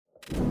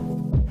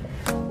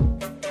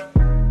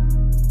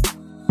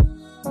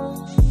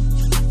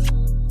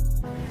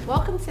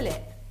to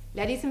Lip,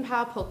 Ladies in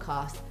Power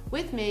podcast,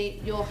 with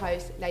me, your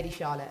host, Lady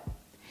Charlotte.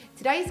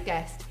 Today's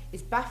guest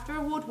is BAFTA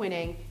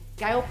award-winning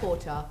Gayle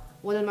Porter,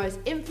 one of the most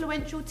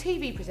influential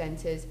TV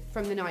presenters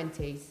from the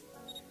 90s.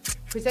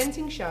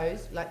 Presenting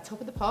shows like Top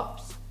of the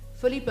Pops,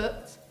 Fully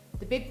Booked,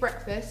 The Big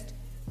Breakfast,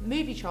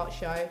 Movie Chart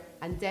Show,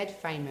 and Dead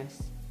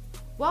Famous.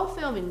 While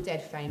filming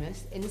Dead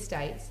Famous in the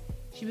States,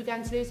 she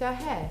began to lose her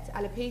hair to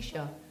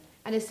alopecia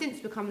and has since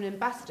become an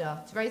ambassador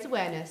to raise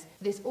awareness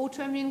for this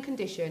autoimmune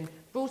condition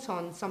brought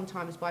on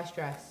sometimes by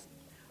stress.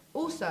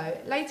 Also,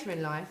 later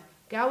in life,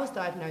 Gayle was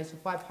diagnosed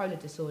with bipolar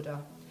disorder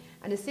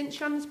and has since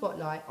shone the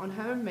spotlight on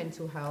her own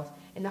mental health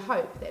in the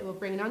hope that it will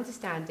bring an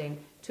understanding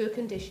to a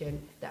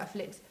condition that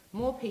afflicts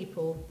more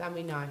people than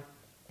we know,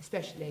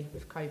 especially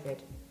with COVID.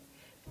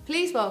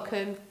 Please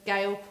welcome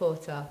Gayle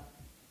Porter.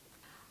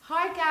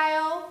 Hi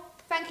Gayle,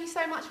 thank you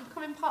so much for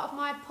becoming part of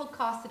my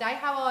podcast today.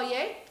 How are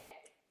you?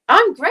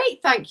 I'm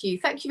great, thank you.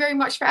 Thank you very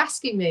much for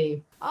asking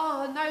me.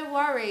 Oh, no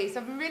worries.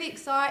 I'm really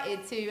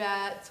excited to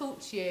talk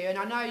to you, and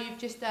I know you've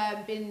just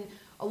been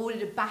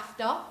awarded a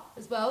BAFTA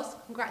as well, so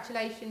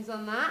congratulations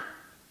on that.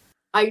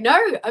 I know.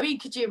 I mean,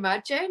 could you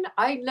imagine?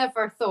 I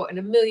never thought in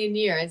a million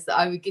years that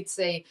I would get to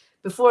say,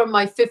 before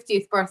my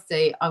 50th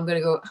birthday, I'm going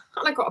to go,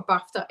 and I got a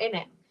BAFTA in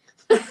it.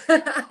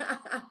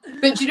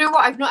 But do you know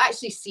what? I've not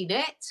actually seen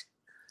it.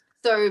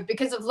 So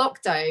because of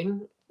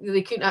lockdown,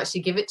 they couldn't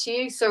actually give it to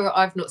you, so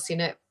I've not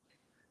seen it.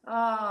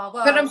 Oh,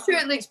 well. But I'm sure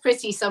it looks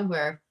pretty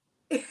somewhere.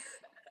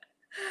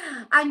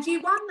 And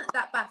you won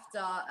that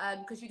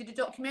BAFTA because you did a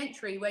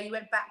documentary where you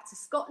went back to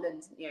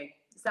Scotland, didn't you?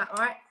 Is that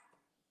right?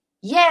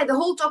 Yeah, the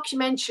whole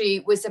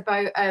documentary was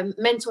about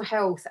mental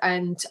health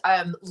and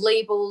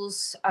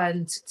labels.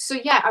 And so,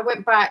 yeah, I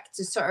went back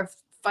to sort of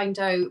find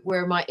out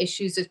where my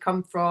issues had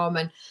come from.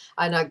 And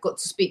I got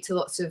to speak to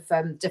lots of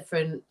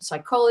different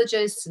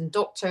psychologists and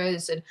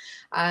doctors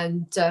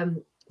and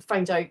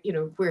find out, you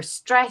know, where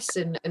stress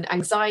and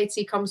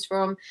anxiety comes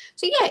from.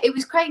 So, yeah, it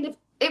was kind of,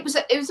 it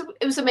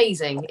was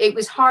amazing. It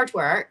was hard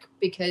work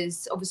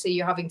because obviously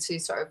you're having to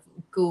sort of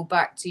go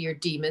back to your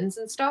demons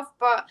and stuff,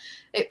 but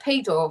it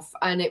paid off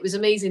and it was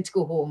amazing to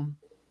go home.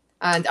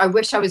 And I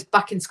wish I was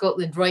back in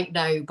Scotland right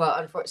now,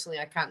 but unfortunately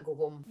I can't go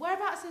home.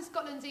 Whereabouts in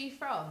Scotland are you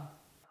from?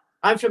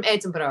 I'm from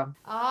Edinburgh.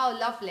 Oh,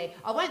 lovely.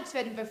 I went to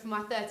Edinburgh for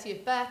my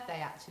 30th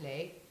birthday,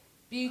 actually.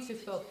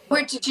 Beautiful.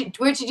 Where did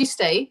you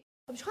stay?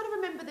 I'm trying to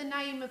remember the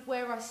name of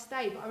where I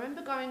stayed, but I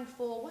remember going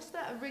for, what's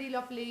that, a really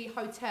lovely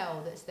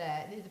hotel that's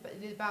there, near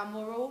the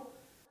Balmoral?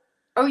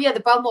 Oh yeah,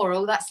 the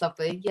Balmoral, that's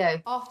lovely, yeah.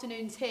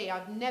 Afternoon tea,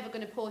 I'm never going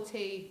to pour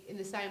tea in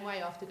the same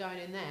way after going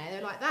in there.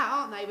 They're like that,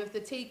 aren't they, with the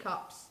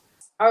teacups?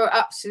 Oh,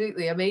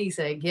 absolutely,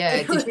 amazing,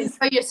 yeah. Did you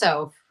enjoy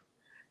yourself?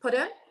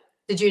 Pardon?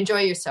 Did you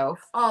enjoy yourself?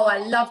 Oh, I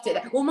loved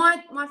it. Well,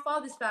 my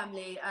father's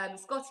family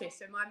is Scottish,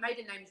 so my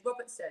maiden name is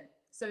Robertson,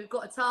 so we've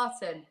got a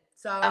tartan.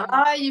 So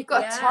you've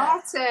got a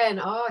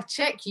tartan. Oh,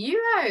 check you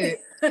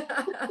out.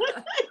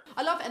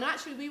 I love it. And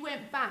actually, we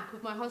went back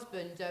with my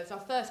husband. It was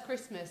our first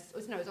Christmas.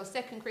 It was our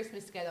second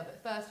Christmas together,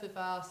 but first with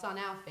our son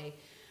Alfie.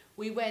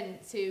 We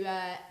went to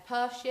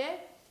Perthshire,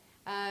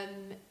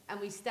 and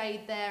we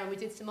stayed there, and we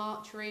did some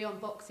archery on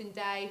Boxing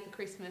Day for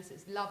Christmas.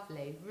 It's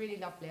lovely, really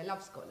lovely. I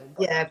love Scotland.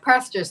 Yeah,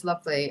 Perthshire's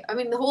lovely. I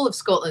mean, the whole of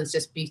Scotland's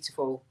just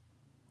beautiful.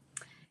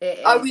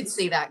 I would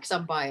say that because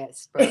I'm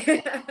biased, but.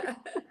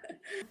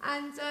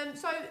 And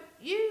so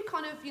you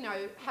kind of, you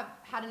know, have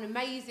had an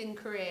amazing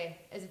career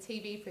as a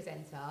TV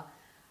presenter.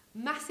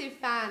 Massive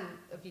fan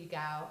of you,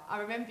 Gayle. I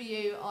remember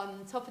you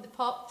on Top of the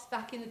Pops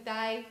back in the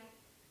day,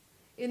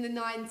 in the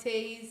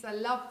 90s. I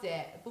loved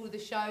it. All the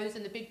shows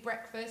and The Big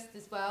Breakfast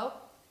as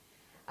well.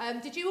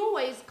 Did you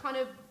always kind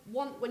of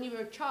want, when you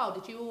were a child,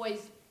 did you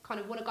always kind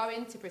of want to go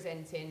into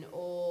presenting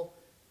or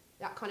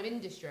that kind of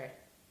industry?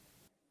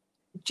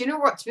 Do you know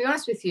what? To be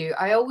honest with you,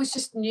 I always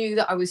just knew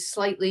that I was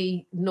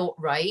slightly not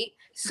right.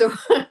 So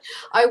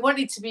I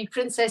wanted to be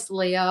Princess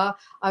Leia.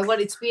 I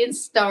wanted to be in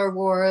Star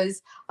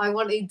Wars. I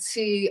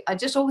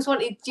just always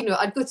wanted, you know,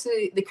 I'd go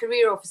to the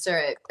career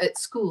officer at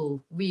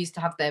school. We used to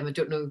have them. I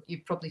don't know,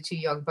 you're probably too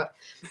young, but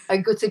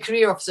I'd go to the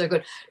career officer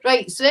going,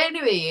 right, so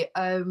anyway,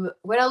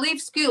 when I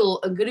leave school,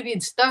 I'm going to be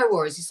in Star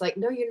Wars. He's like,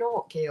 no, you're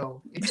not,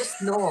 Gayle. You're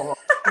just not.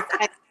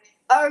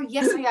 Oh,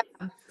 yes, I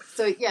am.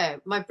 So, yeah,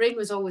 my brain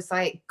was always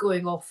like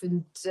going off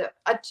and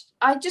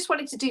I just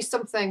wanted to do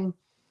something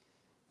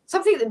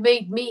that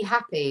made me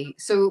happy.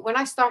 So when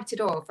I started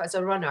off as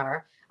a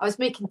runner, I was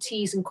making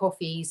teas and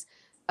coffees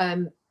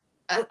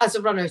as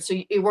a runner. So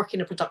you work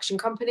in a production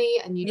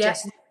company and you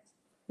just...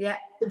 Yeah.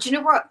 But do you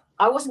know what?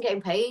 I wasn't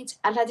getting paid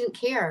and I didn't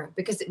care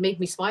because it made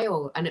me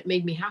smile and it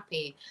made me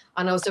happy.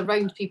 And I was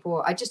around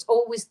people. I just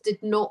always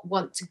did not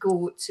want to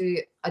go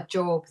to a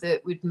job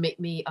that would make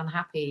me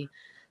unhappy.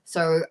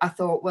 So I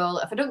thought, well,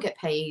 if I don't get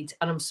paid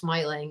and I'm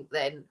smiling,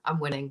 then I'm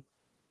winning.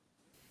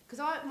 Because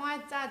my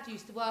dad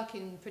used to work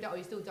in production,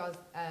 he still does,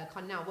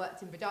 kind of now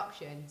worked in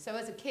production. So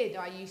as a kid,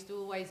 I used to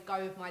always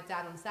go with my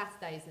dad on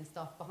Saturdays and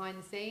stuff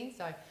behind the scenes.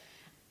 So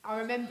I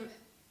remember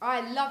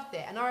I loved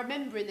it, and I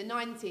remember in the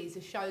 90s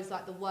of shows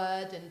like The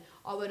Word, and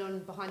I went on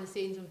behind the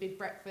scenes on Big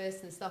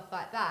Breakfast and stuff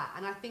like that,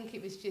 and I think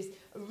it was just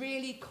a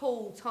really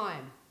cool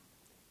time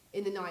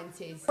in the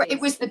 90s. But it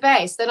was the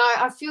best, and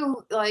I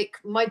feel like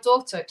my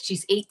daughter,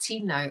 she's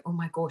 18 now. Oh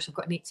my gosh, I've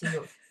got an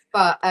 18-year-old.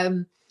 But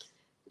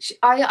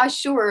I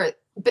show her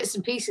bits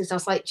and pieces, and I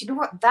was like, do you know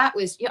what, that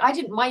was, I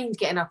didn't mind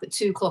getting up at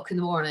 2 o'clock in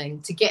the morning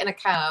to get in a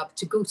cab,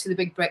 to go to the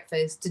Big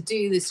Breakfast, to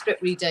do the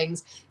script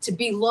readings, to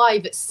be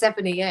live at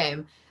 7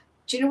 a.m.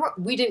 Do you know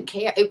what? We didn't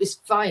care. It was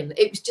fun.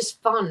 It was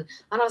just fun.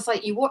 And I was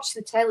like, you watch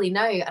the telly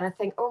now, and I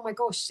think, oh my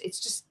gosh, it's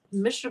just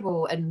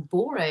miserable and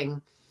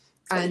boring.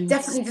 And it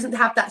definitely doesn't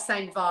have that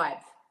same vibe.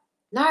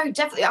 No,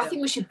 definitely. I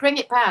think we should bring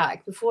it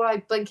back before I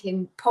blink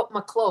and pop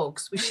my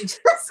clogs. We should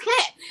just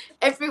get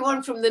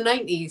everyone from the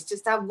 90s,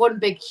 just have one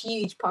big,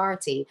 huge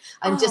party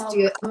and just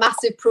do a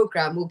massive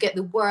program. We'll get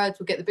The Word,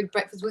 we'll get the Big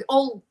Breakfast, we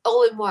all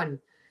in one.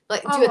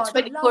 Like do a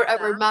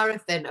 24-hour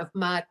marathon of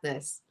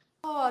madness.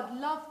 Oh, I'd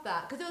love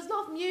that, because there was a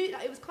lot of music.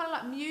 It was kind of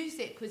like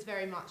music was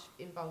very much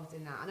involved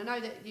in that, and I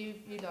know that you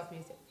love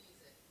music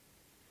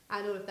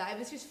and all of that. It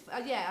was just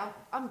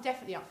I'm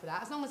definitely up for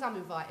that as long as I'm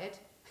invited.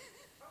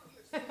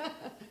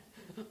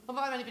 I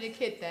might have only been a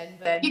kid then.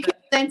 But you can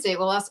sense it.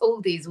 Well, us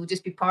oldies will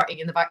just be partying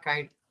in the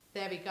background.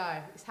 There we go.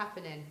 It's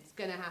happening. It's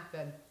going to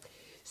happen.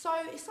 So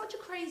it's such a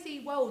crazy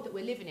world that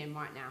we're living in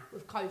right now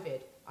with COVID.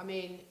 I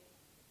mean,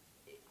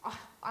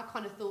 I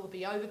kind of thought it would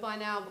be over by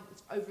now.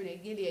 It's over in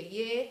nearly a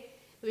year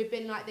that we've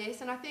been like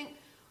this. And I think,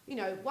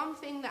 one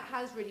thing that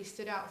has really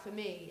stood out for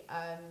me,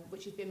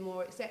 which has been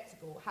more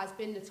acceptable, has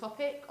been the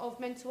topic of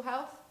mental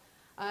health.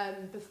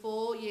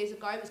 Before, years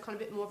ago, it was kind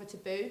of a bit more of a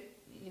taboo.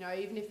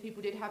 Even if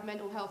people did have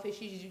mental health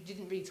issues, you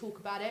didn't really talk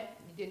about it.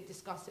 You didn't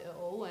discuss it at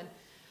all. And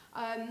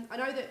I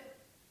know that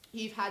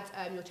you've had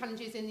your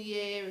challenges in the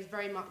year as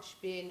very much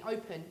being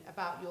open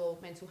about your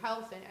mental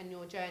health and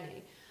your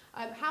journey.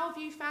 How have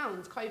you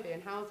found COVID,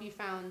 and how have you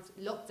found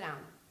lockdown?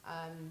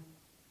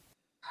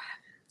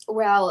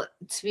 Well,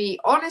 to be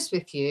honest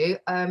with you,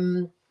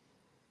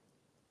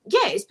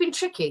 it's been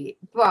tricky,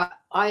 but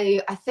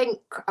I think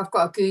I've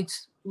got a good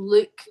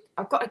look.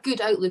 I've got a good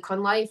outlook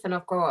on life, and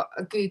I've got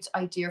a good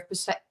idea of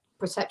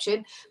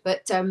perception.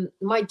 But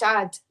my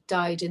dad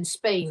died in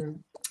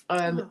Spain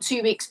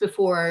 2 weeks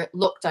before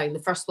lockdown, the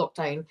first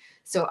lockdown.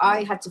 So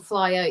I had to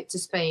fly out to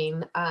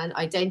Spain and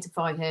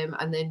identify him,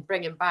 and then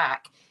bring him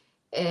back,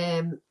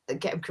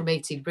 get him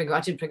cremated.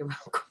 I didn't bring him back.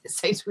 It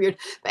sounds weird,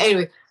 but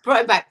anyway,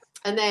 brought him back.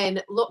 And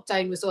then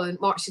lockdown was on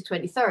March the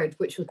 23rd,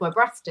 which was my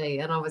birthday.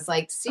 And I was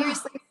like,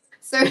 seriously?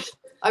 So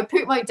I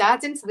put my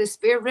dad into the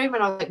spare room,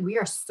 and I was like, we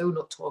are so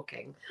not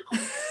talking.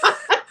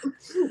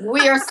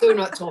 We are so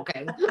not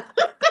talking.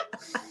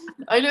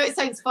 I know it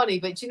sounds funny,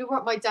 but do you know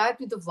what? My dad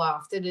would have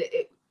laughed, and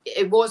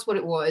it was what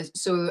it was.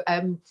 So,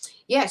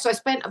 so I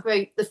spent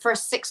about the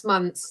first 6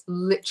 months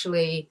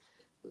literally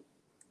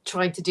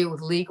trying to deal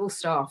with legal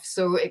stuff.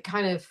 So it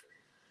kind of,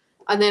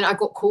 and then I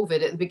got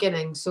COVID at the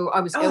beginning. So I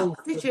was ill.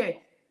 Did you?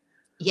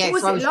 Yeah.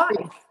 What was it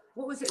like?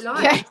 What was it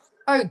like? Yeah.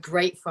 Oh,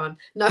 great fun.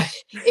 No,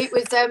 it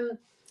was,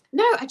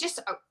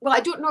 I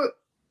don't know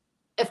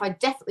if I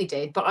definitely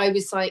did, but I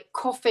was like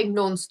coughing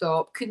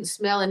nonstop, couldn't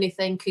smell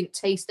anything, couldn't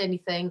taste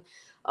anything.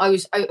 I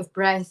was out of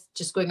breath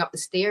just going up the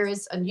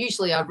stairs, and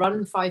usually I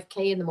run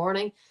 5K in the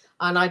morning,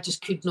 and I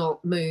just could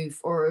not move,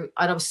 and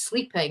I was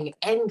sleeping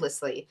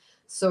endlessly.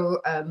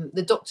 So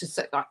the doctor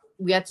said that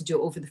we had to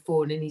do it over the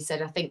phone, and he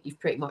said, I think you've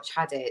pretty much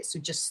had it, so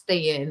just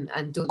stay in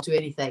and don't do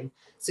anything.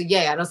 So and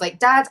I was like,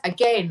 Dad,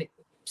 again,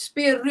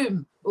 spare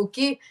room,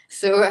 okay?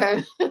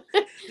 So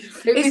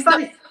it's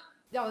funny.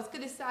 I was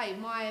going to say,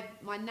 my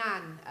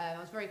nan, I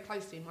was very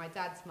close to my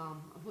dad's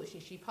mum. Unfortunately,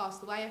 she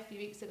passed away a few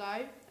weeks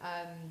ago.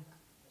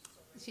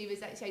 She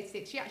was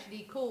 86. She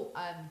actually caught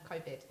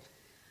COVID.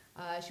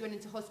 She went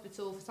into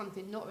hospital for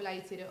something not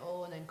related at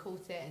all, and then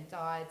caught it and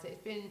died. So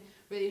it's been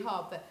really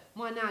hard. But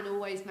my nan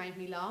always made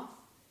me laugh.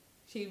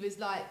 She was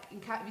like,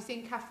 have you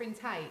seen Catherine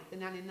Tate, the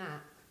nan in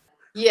that?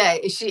 Yeah,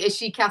 is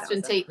she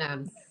Catherine Tate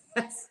nan?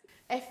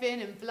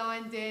 Effing and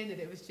blinding, and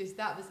it was just,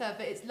 that was her.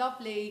 But it's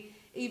lovely,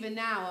 even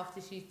now after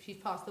she's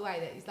passed away,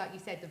 that it's like you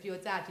said, of your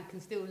dad, you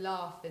can still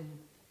laugh and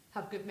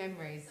have good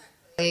memories.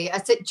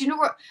 I said, do you know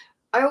what?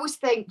 I always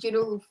think,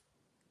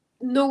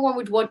 no one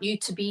would want you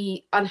to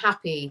be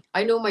unhappy.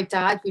 I know my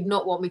dad would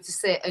not want me to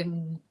sit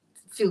and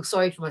feel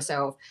sorry for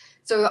myself.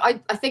 So I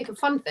think of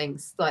fun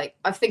things. Like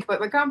I think about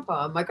my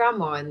grandpa and my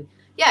grandma, and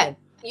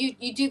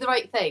you do the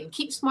right thing.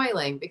 Keep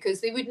smiling,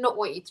 because they would not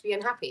want you to be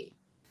unhappy.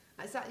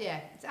 It's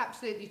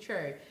absolutely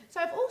true. So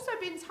I've also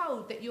been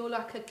told that you're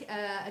like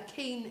a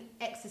keen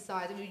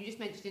exerciser. You just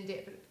mentioned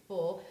it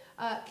before,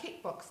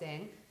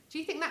 kickboxing. Do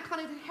you think that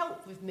kind of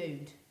helped with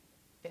mood?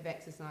 Bit of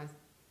exercise.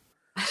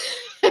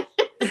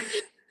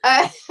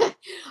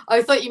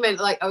 I thought you meant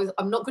like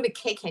I'm not going to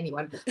kick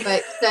anyone, but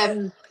I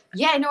did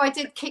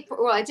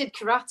I did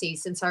karate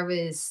since I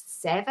was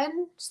 6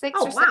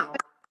 or 7. Wow.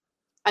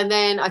 And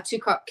then I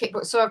took up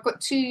kickboxing. So I've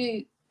got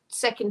 2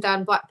 second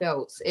dan black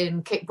belts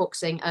in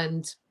kickboxing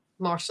and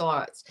martial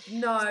arts.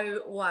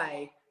 No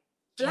way.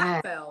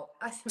 Black belt.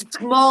 That's amazing.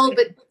 Small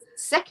but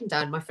second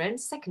down, my friend.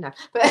 Second down.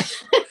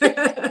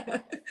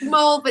 But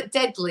small but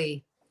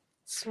deadly.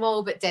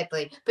 Small but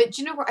deadly. But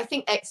do you know what? I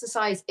think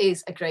exercise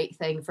is a great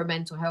thing for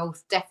mental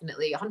health.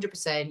 Definitely,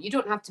 100%. You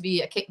don't have to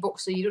be a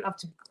kickboxer. You don't have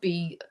to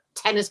be a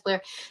tennis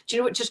player. Do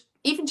you know what? Just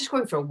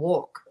going for a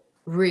walk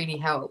really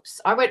helps.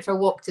 I went for a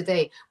walk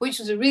today, which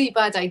was a really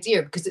bad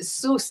idea because it's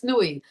so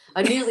snowy.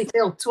 I nearly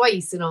fell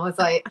twice, and I was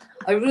like,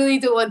 I really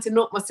don't want to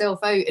knock myself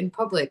out in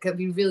public. It'd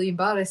be really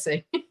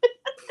embarrassing.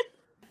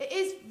 It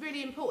is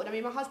really important. I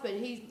mean, my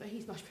husband,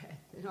 he's much better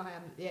than I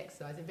am at the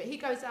exercising, but he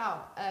goes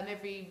out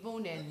every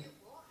morning.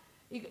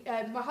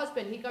 My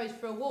husband, he goes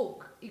for a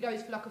walk. He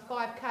goes for like a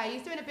 5K.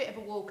 He's doing a bit of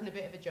a walk and a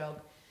bit of a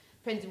jog,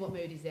 depends on what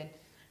mood he's in.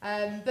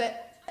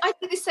 But I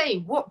do the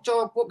same. Walk,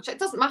 jog, walk, jog. It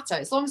doesn't matter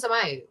as long as I'm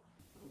out.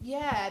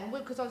 Yeah, and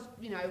because I was,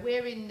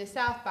 we're in the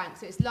South Bank,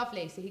 so it's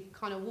lovely. So he can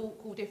kind of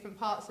walk all different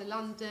parts of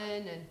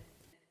London, and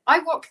I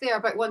walk there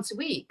about once a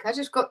week. I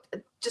just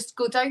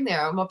go down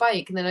there on my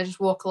bike, and then I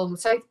just walk along the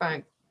South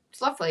Bank. It's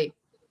lovely.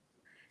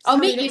 I'll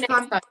meet you next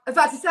time. I was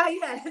about to say,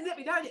 yeah, let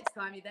me know next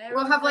time you're there.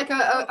 We'll have like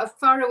a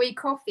faraway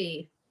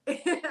coffee.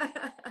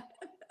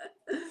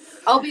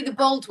 I'll be the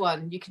bald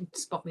one. You can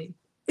spot me.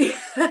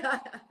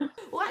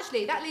 Well,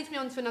 actually, that leads me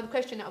on to another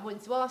question that I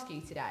wanted to ask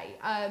you today.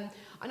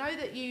 I know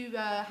that you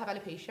have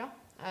alopecia,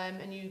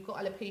 and you got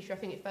alopecia, I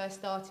think it first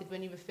started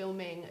when you were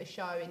filming a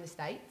show in the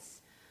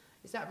States.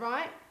 Is that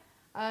right?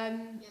 Yeah,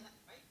 that's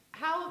right.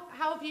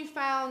 How have you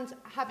found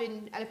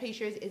having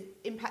alopecia has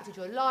impacted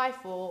your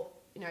life, or,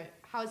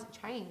 how has it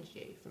changed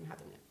you from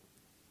having it?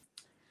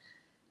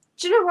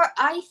 Do you know what?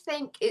 I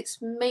think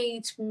it's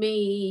made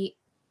me,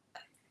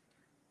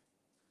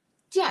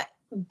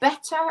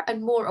 better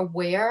and more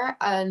aware.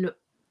 And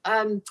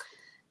I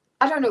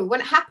don't know,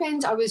 when it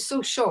happened, I was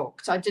so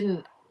shocked.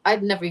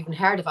 I'd never even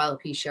heard of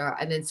alopecia,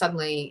 and then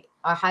suddenly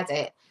I had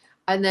it.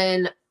 And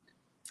then,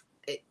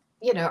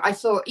 I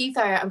thought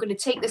either I'm going to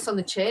take this on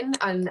the chin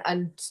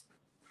and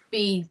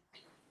be,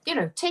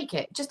 take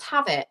it, just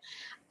have it.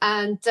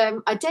 And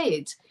I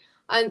did.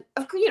 And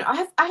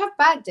I have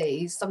bad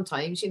days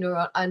sometimes,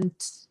 and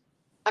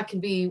I can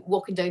be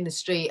walking down the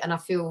street and I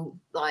feel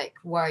like,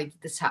 why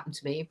did this happen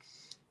to me?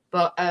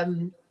 But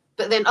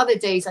then other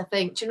days I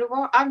think, do you know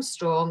what? I'm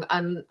strong,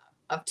 and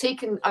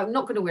I'm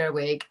not going to wear a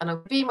wig, and I'll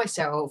be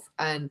myself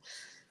and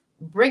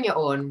bring it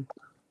on.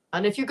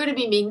 And if you're going to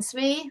be mean to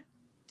me,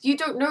 you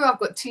don't know I've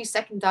got 2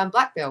 second dan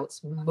black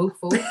belts,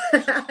 mofo.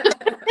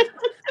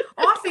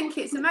 I think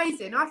it's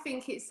amazing. I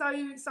think it's so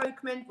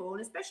commendable,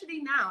 and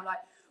especially now, like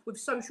with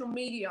social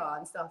media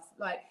and stuff,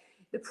 like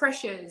the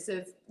pressures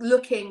of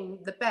looking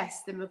the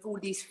best and with all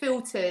these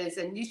filters,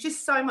 and there's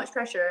just so much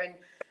pressure, and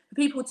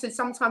people to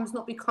sometimes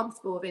not be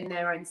comfortable within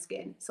their own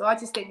skin. So I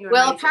just think you're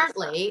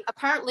amazing.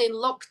 Apparently in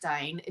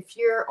lockdown, if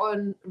you're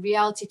on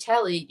reality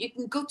telly, you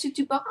can go to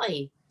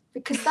Dubai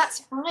because that's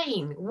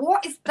fine.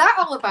 What is that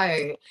all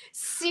about?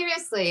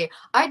 Seriously,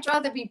 I'd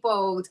rather be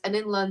bald and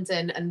in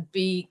London and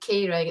be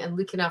caring and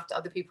looking after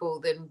other people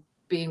than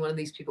being one of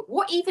these people.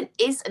 What even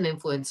is an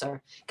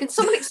influencer? Can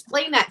someone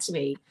explain that to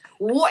me?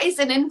 What is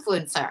an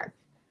influencer?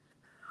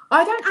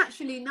 I don't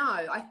actually know.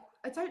 I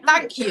don't know.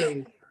 Thank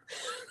you.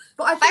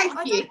 But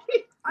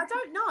I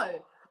don't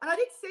know. And I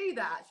did see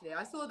that, actually.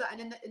 I saw that,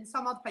 and in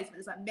some other placement,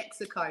 it's like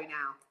Mexico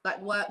now,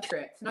 like work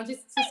trips. And I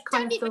just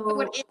kind of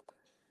thought,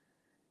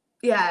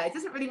 yeah, it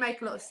doesn't really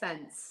make a lot of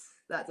sense.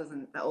 That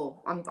doesn't at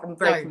all. I'm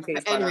very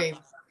confused by anyway,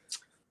 that.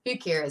 Who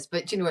cares?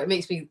 But do you know what?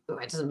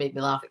 It doesn't make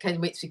me laugh. It kind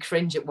of makes me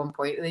cringe at one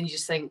point, and then you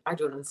just think, I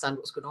don't understand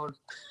what's going on.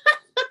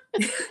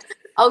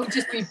 I'll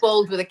just be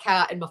bald with a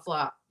cat in my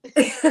flat.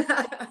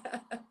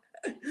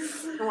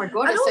 Oh my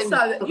God! And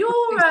also,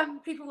 your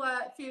people,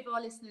 a few of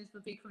our listeners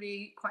would be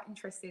probably quite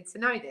interested to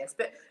know this,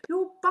 but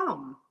your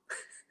bum,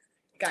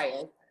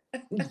 Gail,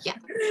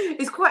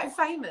 is quite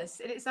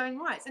famous in its own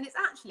rights, and it's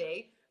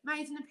actually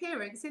made an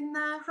appearance in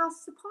the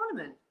House of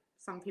Parliament.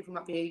 Some people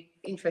might be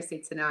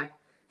interested to know.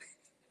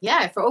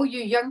 Yeah, for all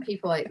you young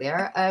people out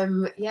there,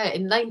 in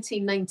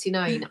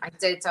 1999, I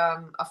did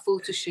a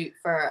photo shoot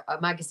for a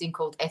magazine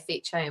called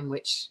FHM,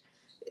 which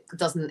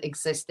doesn't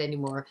exist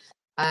anymore.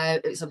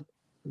 It was a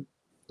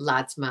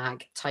lads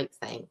mag type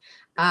thing,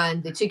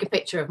 and they took a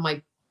picture of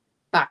my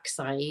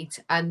backside,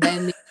 and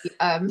then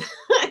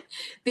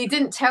they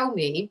didn't tell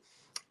me,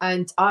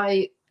 and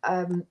I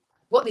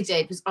what they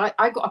did was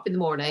I got up in the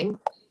morning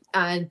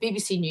and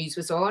BBC News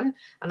was on,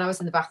 and I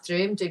was in the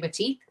bathroom doing my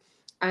teeth,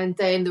 and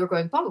then they were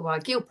going blah blah blah,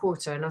 Gail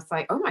Porter, and I was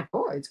like, oh my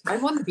God,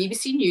 I'm on the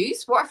BBC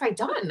News, what have I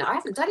done? I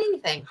haven't done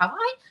anything, have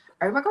I?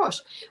 Oh my gosh.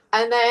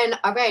 And then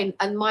I went,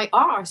 and my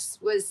arse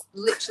was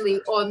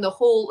literally on the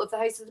whole of the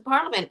House of the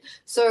Parliament.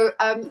 So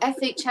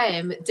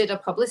FHM did a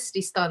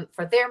publicity stunt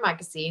for their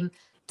magazine,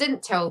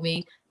 didn't tell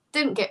me,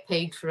 didn't get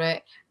paid for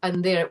it,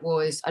 and there it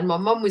was. And my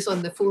mum was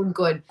on the phone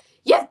going,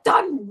 you've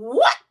done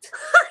what?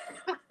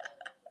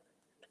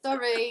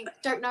 Sorry,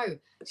 don't know.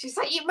 She's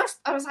like, you must.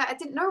 I was like, I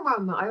didn't know,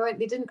 Mum. I went,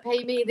 they didn't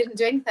pay me, they didn't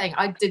do anything.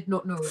 I did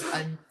not know.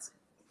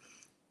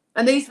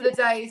 And these were the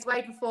days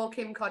way before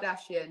Kim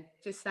Kardashian.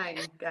 Just saying,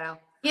 Gail.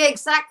 Yeah,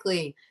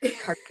 exactly.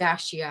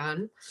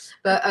 Kardashian.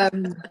 But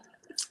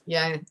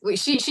yeah,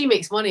 she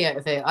makes money out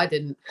of it. I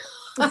didn't.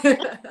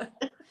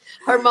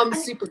 Her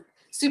mum's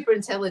super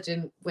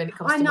intelligent when it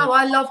comes I to know,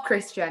 money. I love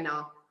Kris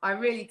Jenner. I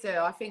really do.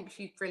 I think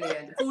she's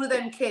brilliant. All of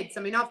them kids.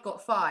 I mean, I've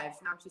got 5,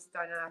 and I just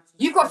don't know how to.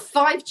 You've got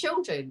 5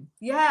 children.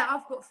 Yeah,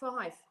 I've got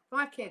 5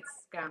 kids,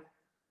 Gam.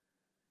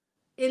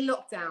 In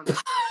lockdown,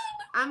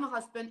 and my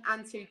husband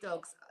and 2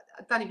 dogs.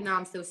 I don't even know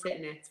I'm still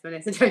sitting here. To be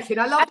honest, I'm joking.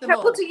 I love them How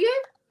all. old are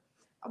you?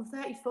 I'm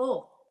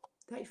 34.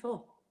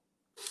 34.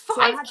 5.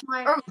 So I had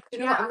my I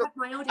had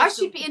my oldest. I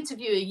should be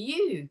interviewing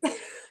you.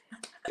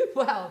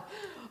 Well,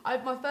 I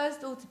had my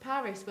first daughter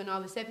Paris when I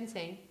was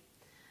 17.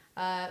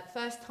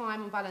 First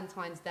time on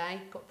Valentine's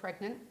Day, got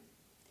pregnant.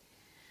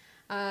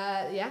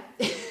 Yeah.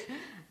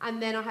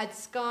 And then I had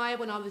Sky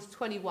when I was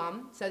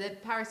 21. So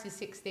Paris is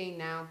 16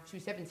 now. She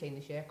was 17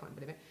 this year, I can't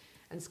believe it.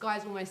 And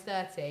Sky's almost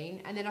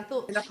 13. And then I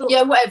thought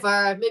yeah,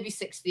 whatever, maybe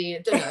 16, I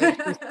don't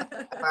know.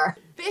 But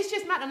it's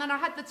just mad. And then I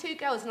had the 2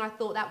 girls and I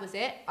thought that was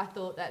it. I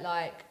thought that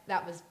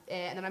that was it.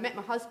 And then I met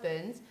my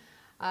husband,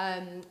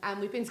 and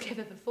we've been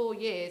together for 4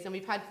 years and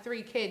we've had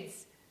 3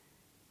 kids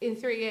in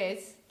 3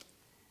 years.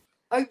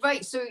 Oh,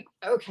 right. So,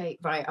 okay,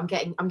 right. I'm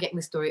getting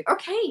the story.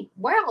 Okay.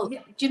 Well,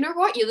 yeah. Do you know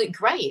what? You look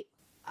great.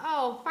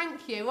 Oh,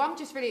 thank you. I'm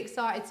just really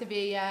excited to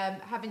be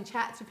having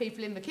chats with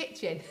people in the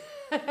kitchen.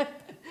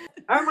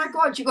 Oh my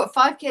God, you've got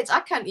 5 kids. I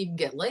can't even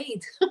get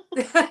laid.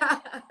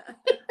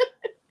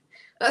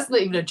 That's not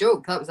even a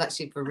joke. That was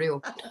actually for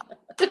real.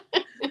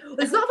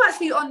 It's not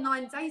actually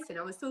online dating.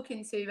 I was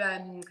talking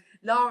to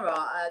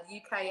Lara, the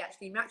UK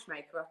actually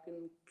matchmaker. I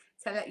can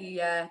let you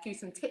give you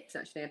some tips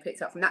actually I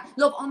picked up from that. A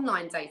lot of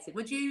online dating.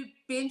 Would you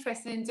be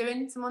interested in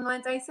doing some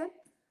online dating?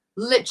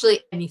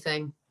 Literally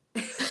anything.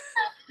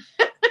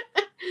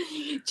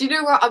 Do you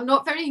know what? I'm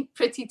not very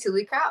pretty to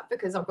look at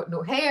because I've got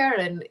no hair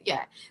and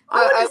yeah.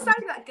 I wouldn't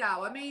say that,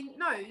 gal. I mean,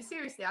 no,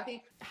 seriously. I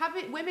think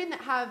women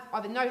that have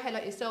either no hair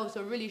like yourselves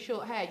or really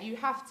short hair, you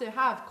have to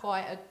have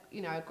quite a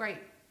great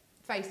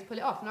face to pull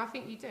it off. And I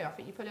think you do. I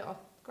think you pull it off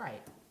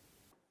great.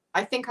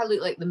 I think I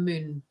look like the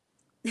moon.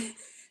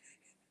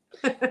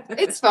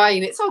 It's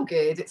fine. It's all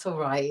good. It's all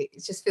right.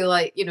 It's just feel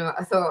like,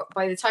 I thought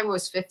by the time I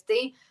was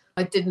 50,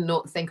 I did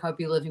not think I'd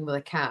be living with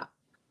a cat.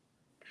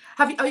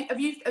 Are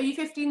you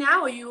 50 now?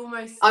 Or are you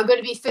almost? I'm going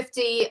to be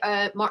 50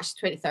 March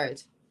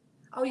 23rd.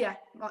 Oh yeah,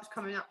 March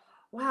coming up.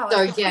 Wow.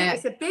 So yeah,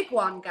 it's a big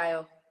one,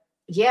 Gail.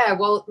 Yeah,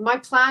 well, my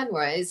plan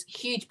was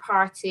huge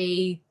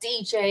party,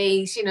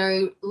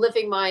 DJs,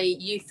 living my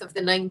youth of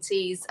the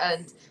 90s,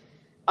 and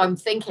I'm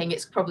thinking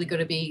it's probably going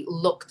to be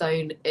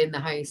lockdown in the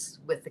house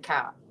with the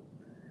cat.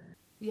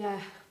 Yeah,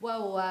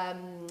 well,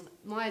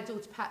 my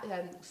daughter,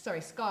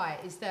 Sky,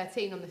 is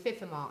 13 on the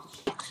 5th of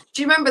March.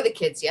 Do you remember the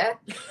kids, yeah?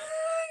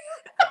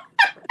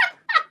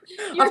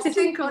 I have to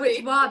think of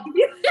which one.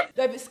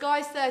 No, but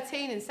Sky's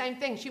 13 and same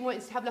thing. She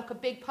wants to have a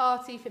big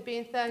party for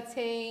being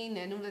 13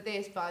 and all of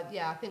this. But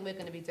yeah, I think we're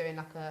going to be doing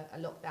a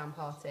lockdown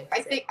party.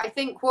 I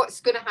think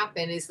what's going to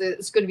happen is that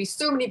there's going to be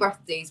so many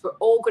birthdays. We're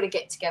all going to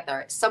get together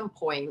at some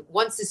point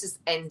once this is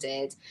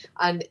ended,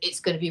 and it's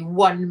going to be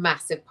one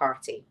massive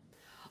party.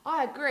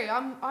 I agree.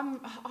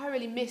 I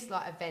really miss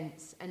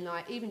events and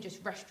even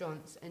just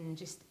restaurants and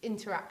just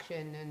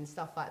interaction and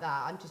stuff like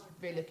that. I'm just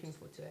really looking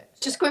forward to it.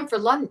 Just going for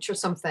lunch or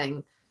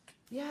something.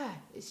 Yeah,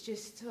 it's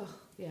just,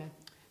 yeah.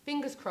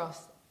 Fingers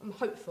crossed. I'm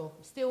hopeful.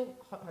 Still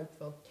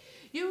hopeful.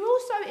 You were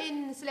also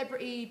in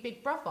Celebrity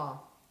Big Brother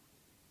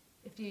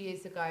a few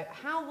years ago.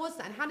 How was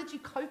that? And how did you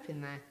cope in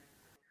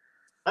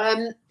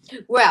there?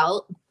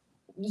 Well,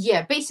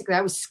 yeah, basically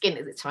I was skint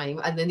at the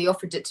time and then they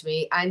offered it to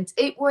me and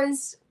it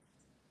was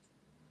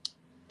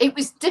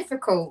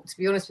difficult, to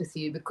be honest with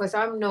you, because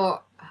I don't know,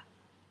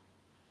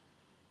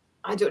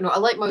 I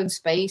like my own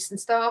space and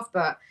stuff,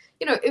 but,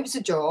 it was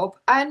a job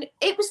and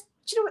it was,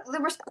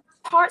 there was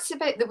parts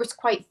of it that was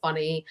quite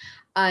funny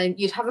and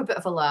you'd have a bit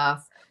of a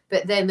laugh,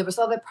 but then there was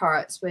other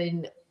parts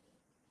when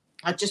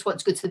I just want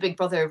to go to the Big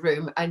Brother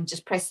room and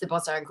just press the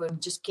buzzer and go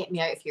and just get me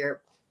out of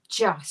here,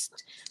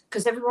 just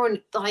because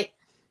everyone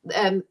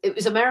it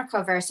was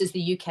America versus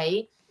the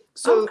UK,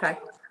 so okay.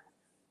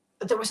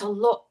 There was a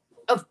lot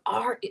of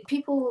art.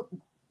 People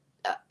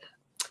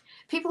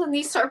in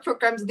these sort of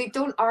programs, they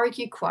don't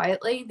argue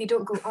quietly. They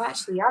don't go, oh,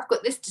 actually, I've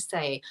got this to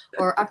say,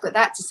 or I've got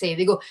that to say.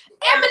 They go,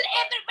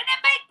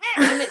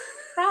 and it's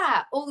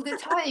that all the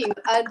time.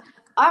 And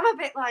I'm a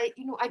bit like,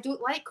 I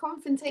don't like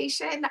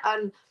confrontation.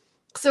 And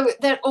so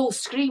they're all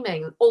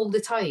screaming all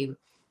the time.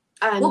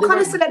 And what kind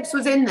of celebs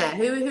was in there?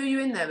 Who are you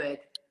in there with?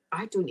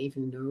 I don't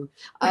even know.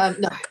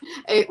 No,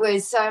 it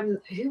was,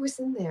 who was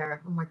in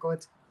there? Oh my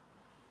God.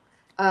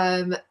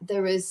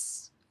 There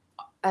was,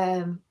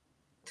 I don't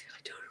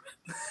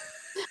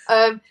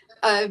remember.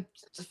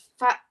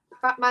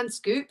 Fat Man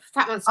Scoop.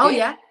 Oh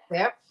yeah.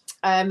 There.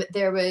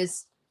 There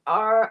was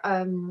our,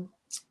 oh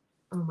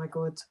my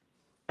God.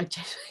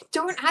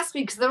 Don't ask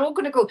me because they're all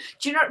going to go,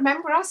 do you not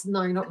remember us?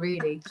 No, not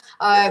really.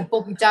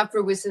 Bobby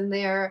Dabra was in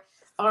there.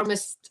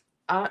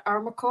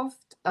 Armacoft.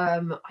 I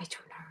don't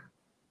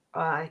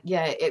know.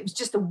 Yeah, it was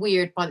just a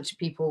weird bunch of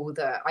people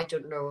that I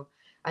don't know.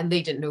 and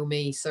they didn't know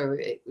me, so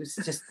it was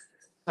just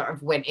sort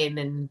of went in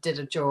and did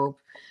a job.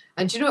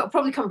 And do you know, it'll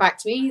probably come back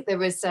to me. There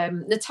was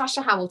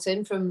Natasha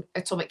Hamilton from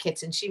Atomic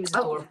Kitten. She was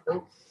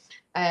adorable.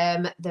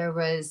 There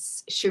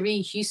was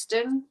Cherie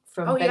Houston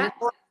from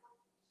Benetton.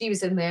 She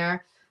was in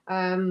there.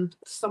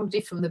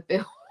 Somebody from the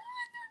Bill.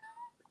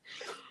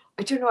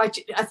 I don't know.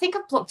 I think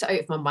I've blocked it out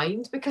of my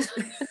mind because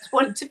I just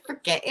wanted to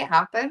forget it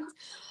happened.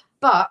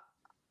 But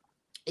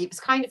it was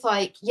kind of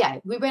like, yeah,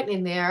 we went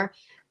in there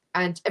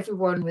and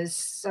everyone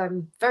was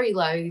very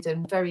loud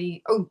and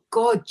very, oh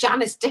God,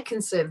 Janice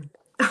Dickinson.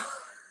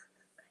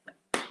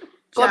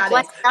 God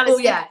bless Janice. Oh,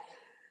 yeah.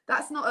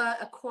 That's not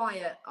a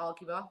quiet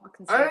arguer, I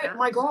can say that. Oh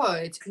my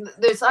God.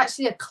 There's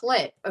actually a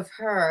clip of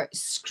her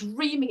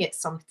screaming at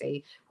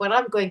somebody when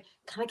I'm going,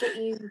 can I get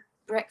you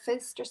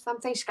breakfast or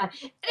something? She's going,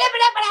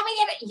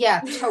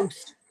 yeah,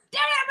 toast.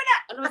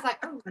 And I was like,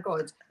 oh my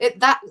God.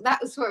 That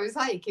was what it was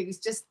like. It was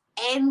just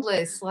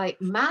endless, like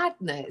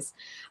madness.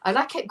 And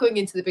I kept going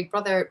into the Big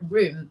Brother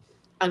room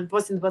and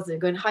buzzing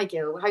and going, hi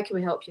Gail, how can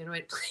we help you? And I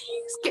went,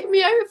 please get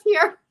me out of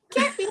here.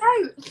 Get me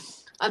out.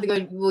 And they're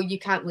going, well, you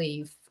can't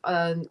leave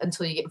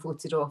until you get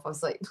voted off. I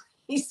was like,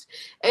 please,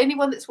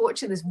 anyone that's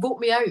watching this, vote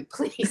me out,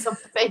 please. I'm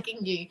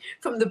begging you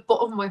from the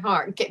bottom of my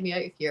heart, get me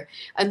out of here.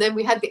 And then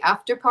we had the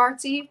after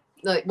party,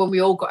 like when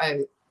we all got out.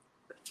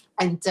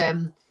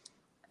 And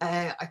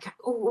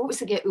what was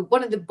the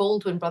one of the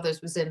Baldwin brothers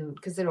was in,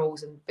 because they're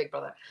always in Big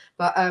Brother.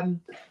 But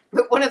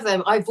one of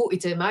them, I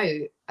voted him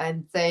out,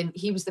 and then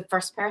he was the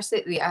first person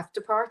at the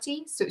after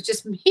party. So it was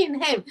just me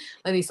and him.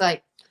 And he's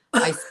like,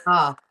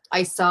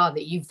 I saw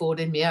that you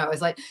voted me out. I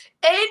was like,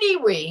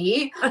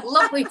 anyway,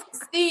 lovely to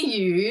see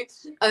you.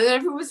 And then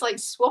everyone was like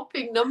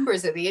swapping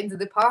numbers at the end of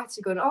the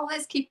party, going, oh,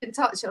 let's keep in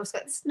touch. And I was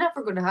like, it's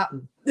never going to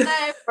happen.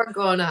 Never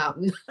going to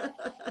happen.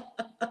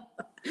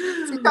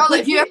 So,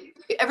 Charlotte, if you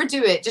ever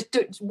do it, just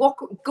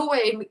go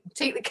away,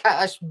 take the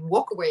cash,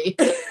 walk away.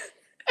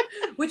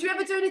 Would you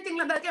ever do anything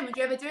like that again? Would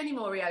you ever do any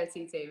more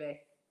reality TV?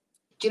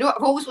 Do you know what?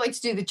 I've always wanted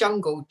to do The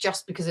Jungle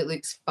just because it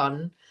looks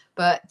fun.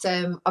 But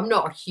I'm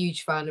not a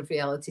huge fan of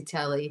reality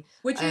telly.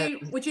 Would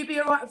you be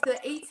all right with the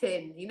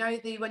eating? You know,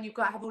 when you've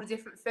got to have all the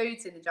different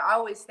foods in the jar. I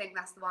always think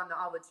that's the one that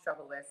I would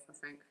struggle with, I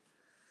think.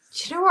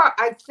 Do you know what?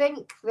 I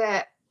think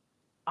that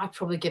I'd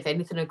probably give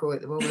anything a go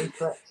at the moment,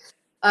 but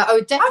I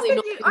would definitely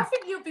I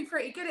think you'll be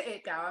pretty good at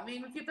it, Gal. I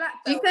mean, with your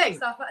black belt and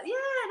stuff like that. Yeah,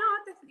 no, I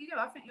definitely do.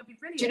 I think you'll be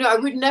brilliant. Do you know, I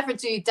would never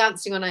do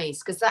Dancing on Ice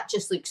because that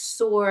just looks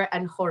sore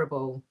and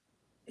horrible.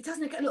 It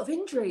doesn't get a lot of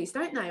injuries,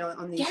 don't they,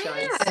 on these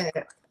shows?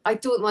 Yeah, I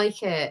don't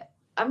like it.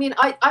 I mean,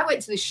 I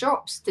went to the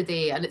shops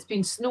today and it's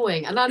been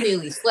snowing and I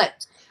nearly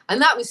slipped.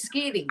 And that was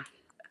scary.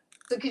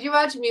 So could you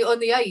imagine me on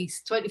the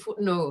ice 24?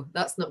 No,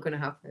 that's not going to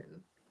happen.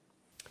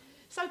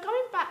 So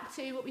going back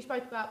to what we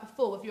spoke about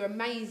before with your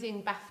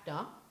amazing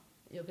BAFTA,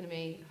 you're going to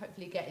be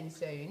hopefully getting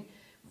soon.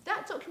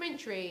 That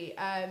documentary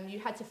you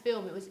had to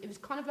film, it was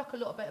kind of like a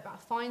lot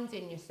about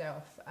finding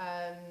yourself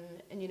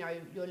and, you know,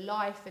 your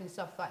life and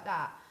stuff like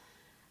that.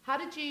 How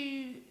did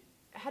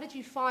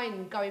you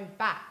find going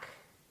back?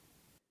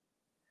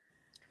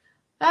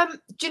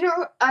 Do you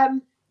know,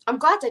 I'm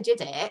glad I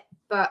did it,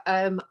 but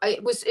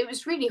it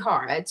was really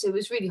hard. It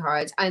was really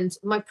hard. And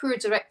my poor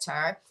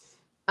director,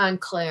 Anne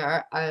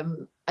Claire,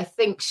 I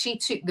think she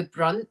took the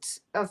brunt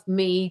of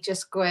me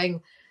just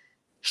going,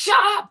 shut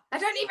up, I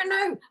don't even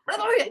know.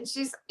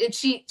 And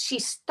she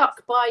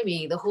stuck by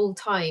me the whole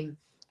time.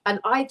 And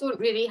I don't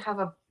really have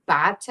a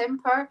bad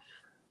temper,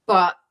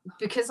 but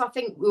because I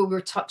think we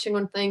were touching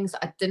on things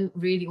I didn't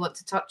really want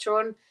to touch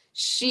on,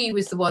 she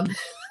was the one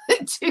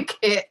that took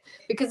it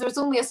because there was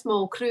only a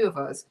small crew of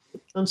us.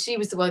 And she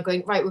was the one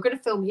going, right, we're going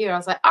to film here. I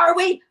was like, are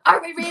we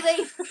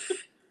really?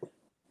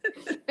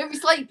 It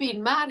was like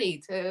being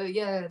married.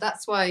 Yeah,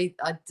 that's why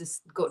I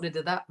just got rid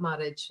of that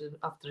marriage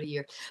after a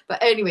year.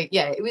 But anyway,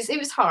 yeah, it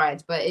was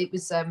hard, but it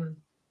was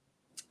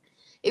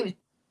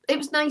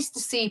nice to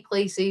see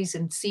places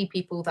and see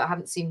people that I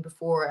haven't seen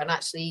before and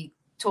actually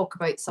talk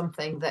about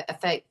something that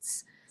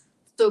affects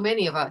so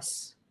many of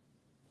us.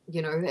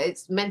 You know,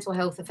 it's mental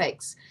health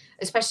effects,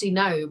 especially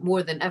now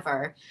more than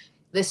ever.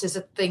 This is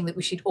a thing that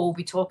we should all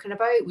be talking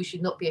about. We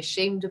should not be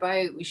ashamed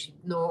about. We should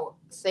not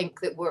think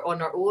that we're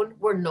on our own.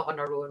 We're not on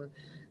our own.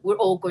 We're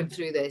all going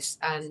through this.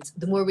 And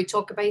the more we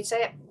talk about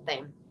it,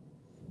 then.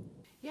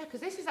 Yeah,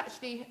 because this is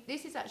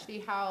actually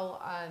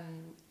how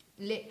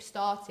LIP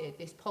started,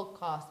 this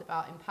podcast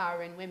about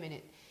empowering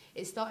women.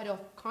 It started off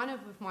kind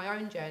of with my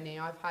own journey.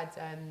 I've had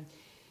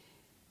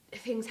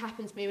things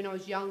happen to me when I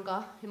was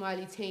younger, in my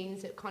early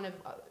teens, that kind of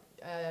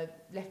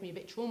left me a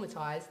bit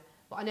traumatised.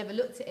 But I never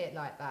looked at it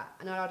like that.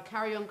 And I'd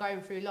carry on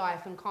going through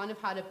life and kind of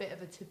had a bit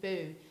of a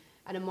taboo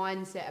and a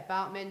mindset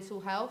about mental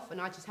health. And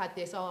I just had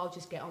this, I'll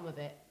just get on with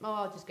it.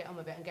 I'll just get on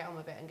with it and get on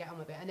with it and get on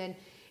with it. And then...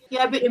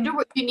 Yeah, but you know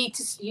what? You need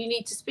to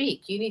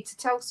speak. You need to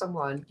tell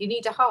someone. You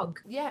need a hug.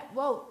 Yeah,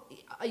 well,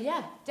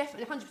 yeah,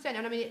 definitely, 100%.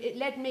 And I mean, it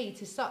led me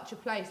to such a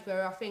place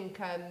where I think...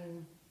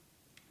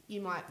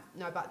 you might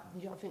know about,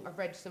 I think I've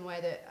read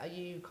somewhere that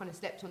you kind of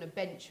slept on a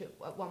bench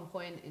at one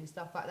point and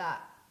stuff like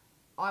that.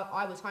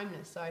 I was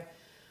homeless, so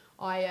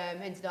I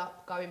ended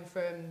up going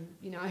from,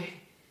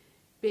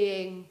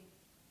 being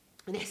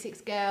an Essex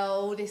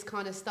girl, this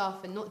kind of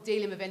stuff, and not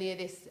dealing with any of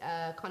this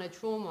kind of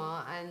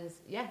trauma, and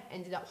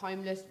ended up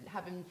homeless,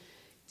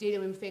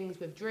 dealing with things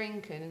with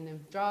drink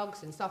and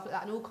drugs and stuff like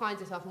that, and all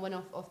kinds of stuff, and went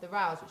off the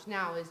rails, which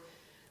now has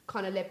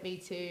kind of led me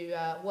to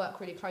work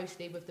really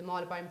closely with the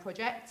Marylebone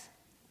Project,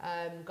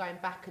 going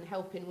back and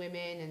helping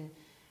women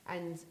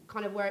and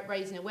kind of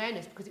raising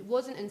awareness, because it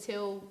wasn't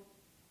until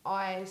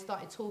I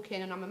started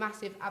talking, and I'm a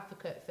massive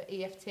advocate for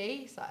EFT,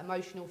 it's like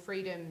emotional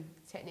freedom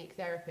technique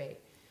therapy,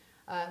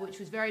 which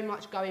was very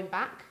much going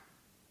back.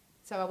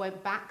 So I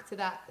went back to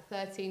that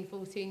 13,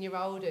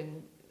 14-year-old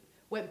and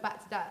went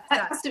back to that.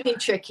 That must have been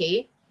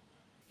tricky.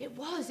 It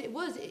was.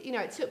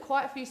 It took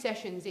quite a few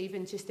sessions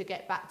even just to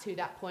get back to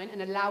that point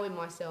and allowing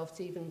myself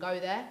to even go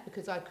there,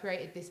 because I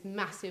created this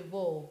massive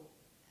wall,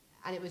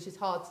 and it was just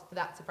hard for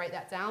that to break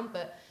that down.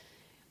 But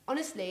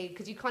honestly,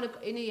 because you kind of,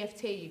 in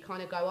EFT, you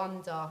kind of go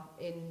under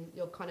in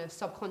your kind of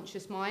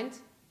subconscious mind.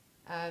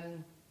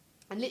 And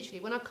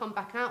literally, when I come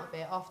back out of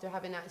it after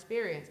having that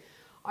experience,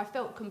 I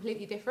felt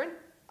completely different.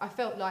 I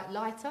felt like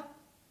lighter,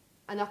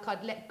 and like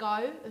I'd let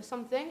go of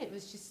something. It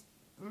was just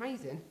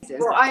amazing.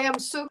 Well, I am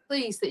so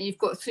pleased that you've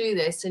got through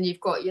this, and you've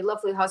got your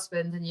lovely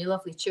husband and your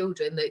lovely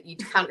children that you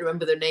can't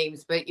remember their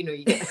names, but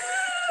you get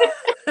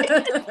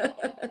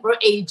or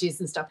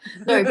ages and stuff.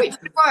 No,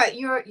 but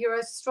you're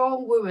a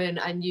strong woman,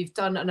 and you've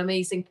done an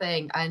amazing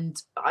thing,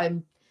 and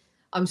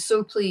I'm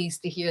so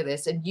pleased to hear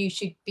this, and you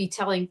should be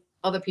telling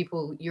other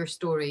people your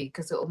story,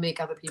 because it'll make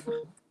other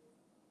people.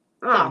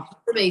 Oh,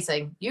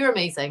 you're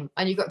amazing,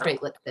 and you've got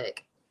great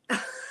lipstick.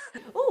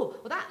 Oh,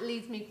 well, that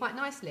leads me quite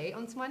nicely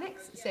onto my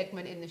next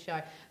segment in the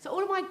show. So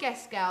all of my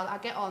guests, Gal, I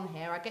get on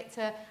here, I get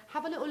to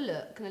have a little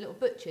look and a little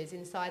butcher's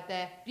inside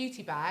their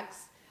beauty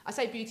bags. I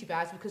say beauty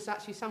bags because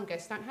actually some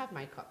guests don't have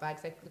makeup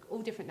bags. They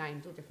all different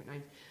names.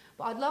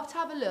 But I'd love to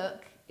have a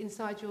look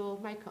inside your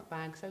makeup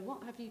bag. So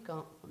what have you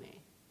got for me?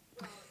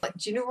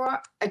 Do you know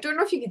what? I don't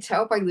know if you can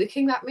tell by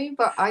looking at me,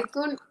 but I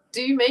don't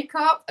do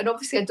makeup, and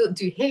obviously I don't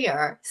do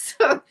hair.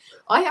 So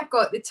I have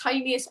got the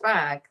tiniest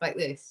bag like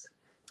this.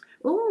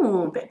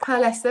 Oh, a bit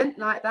pearlescent,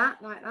 like that.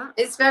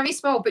 It's very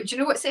small, but do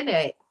you know what's in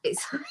it?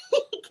 It's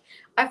like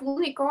I've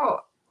only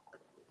got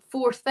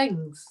 4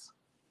 things.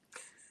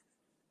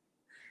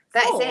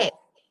 That's it.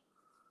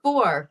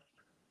 4.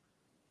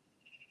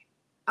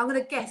 I'm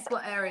going to guess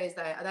what areas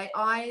they are. Are they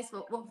eyes?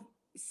 What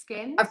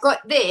skin? I've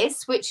got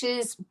this, which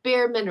is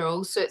Bare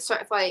Minerals, so it sort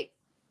of like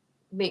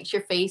makes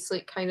your face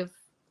look kind of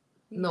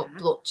not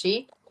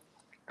blotchy.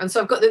 And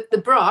so I've got the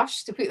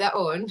brush to put that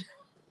on.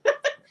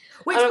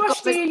 Which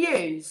brush do you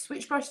use?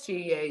 Which brush do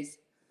you use?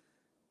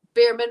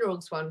 Bare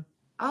Minerals one.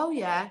 Oh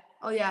yeah.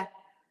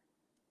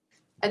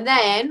 And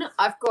then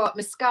I've got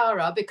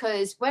mascara,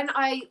 because when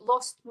I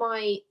lost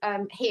my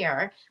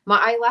hair, my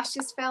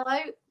eyelashes fell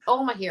out.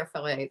 All my hair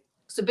fell out.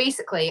 So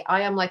basically,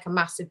 I am like a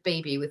massive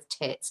baby with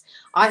tits.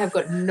 I have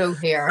got no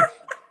hair.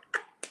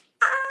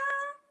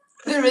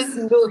 There is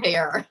no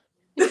hair.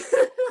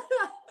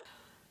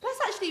 That's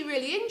actually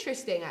really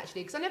interesting,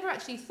 because I never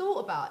actually thought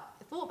about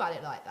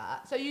it like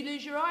that. So you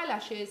lose your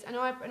eyelashes and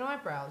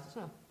eyebrows as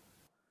well.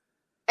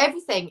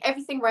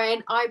 Everything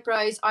ran,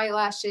 eyebrows,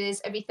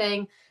 eyelashes,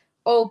 everything,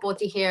 all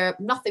body hair,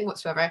 nothing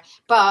whatsoever.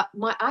 But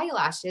my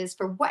eyelashes,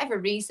 for whatever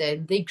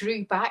reason, they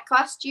grew back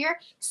last year.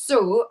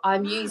 So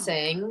I'm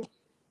using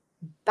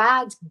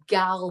Bad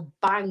Gal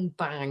Bang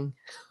Bang.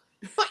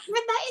 What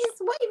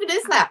even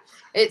is that?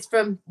 It's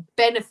from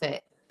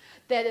Benefit.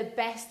 They're the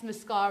best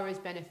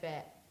mascaras,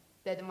 Benefit.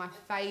 They're my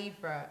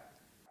favourite.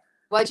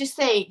 Well, I just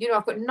say,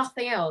 I've got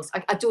nothing else.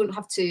 I don't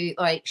have to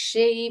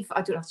shave.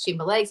 I don't have to shave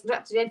my legs. I don't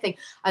have to do anything.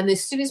 And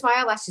as soon as my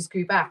eyelashes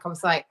grew back, I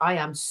was like, I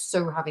am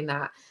so having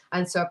that.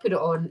 And so I put it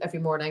on every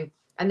morning.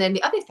 And then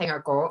the other thing I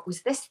got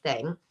was this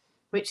thing,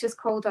 which is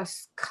called a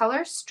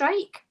Colour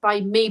Strike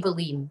by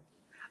Maybelline.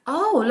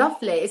 Oh,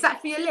 lovely. Is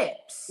that for your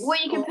lips? Well,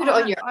 you can put it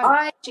on your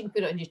eyes. You can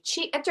put it on your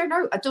cheek. I don't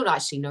know. I don't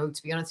actually know,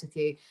 to be honest with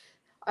you.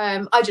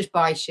 I just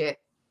buy shit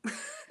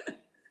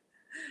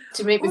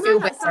to make me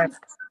feel better.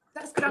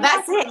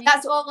 That's it.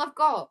 That's all I've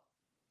got.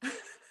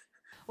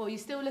 Well, you're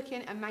still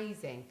looking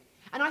amazing.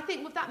 And I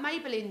think with that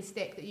Maybelline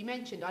stick that you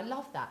mentioned, I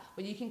love that,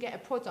 when you can get a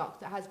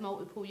product that has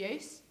multiple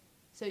use.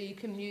 So you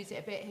can use it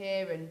a bit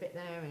here and a bit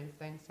there and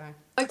everything. So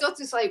my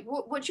daughter's like,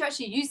 what do you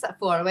actually use that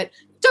for? I went,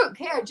 don't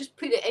care, just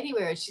put it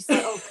anywhere. And she's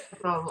like,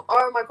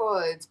 oh my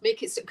God,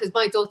 make it, because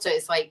my daughter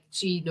is like,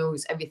 she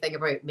knows everything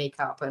about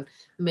makeup, and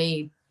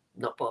me,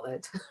 not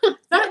bothered.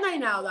 Don't they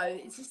now though?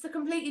 It's just a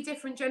completely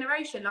different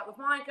generation. Like with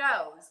my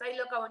girls, they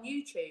go on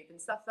YouTube and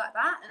stuff like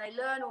that, and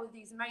they learn all of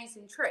these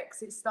amazing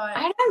tricks. It's like,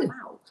 I know.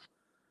 Wow.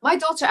 My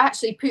daughter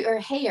actually put her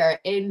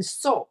hair in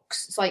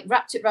socks. It's like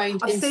wrapped it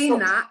round. I've seen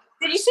that.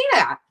 Did you see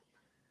that?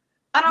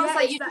 And I was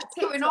like, you're just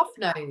putting off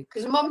now,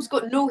 because Mum's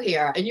got no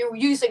hair, and you're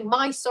using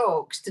my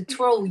socks to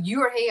twirl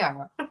your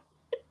hair.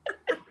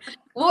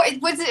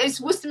 What was it? It's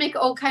supposed to make it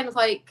all kind of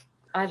like,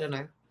 I don't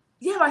know.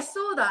 Yeah, I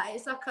saw that.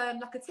 It's like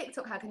a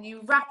TikTok hack, and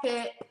you wrap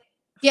it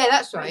Yeah,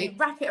 that's Right. right. You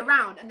wrap it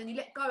around and then you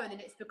let go, and then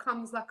it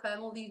becomes like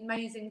all these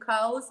amazing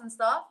curls and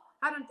stuff.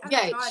 I haven't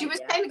Yeah, tried she it was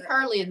yet, kind of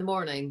curly in the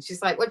morning.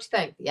 She's like, "What do you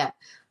think?" Yeah,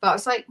 but I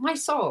was like, "My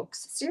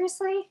socks,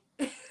 seriously?"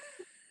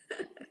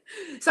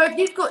 So if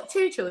you've got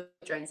 2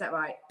 children, is that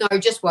right? No,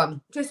 just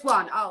one. Just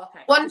one. Oh,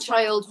 okay. One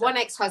child, one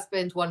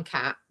ex-husband, one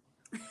cat.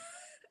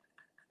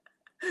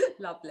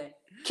 Lovely.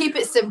 Keep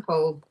it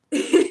simple.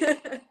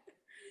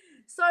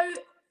 So,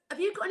 have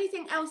you got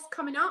anything else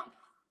coming up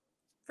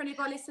for any of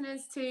our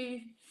listeners to?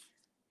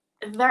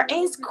 There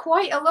is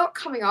quite a lot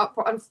coming up,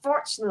 but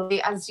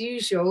unfortunately, as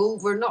usual,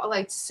 we're not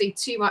allowed to say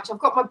too much. I've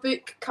got my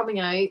book coming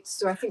out,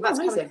 so I think that's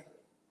amazing.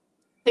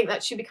 I think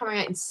that should be coming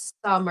out in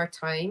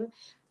summertime,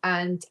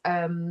 and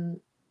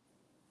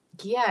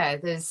yeah,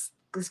 there's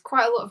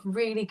quite a lot of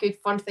really good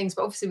fun things,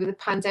 but obviously with the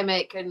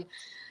pandemic and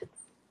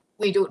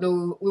we don't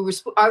know.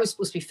 I was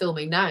supposed to be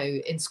filming now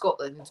in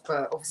Scotland,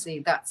 but obviously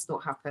that's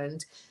not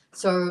happened.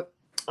 So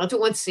I don't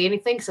want to say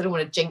anything because I don't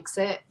want to jinx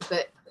it,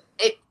 but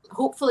it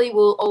hopefully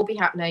will all be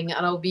happening,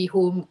 and I'll be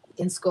home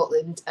in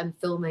Scotland and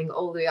filming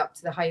all the way up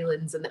to the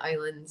Highlands and the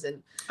Islands,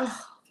 and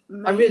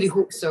I really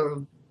hope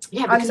so.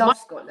 Yeah, I love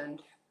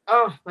Scotland.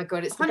 Oh my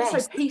god, it's the best.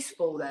 It's so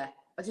peaceful there.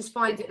 I just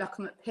find it like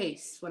I'm at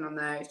peace when I'm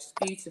there. It's just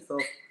beautiful.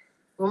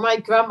 Well, my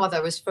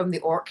grandmother was from the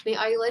Orkney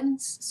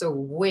Islands, so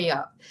way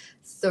up.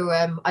 So,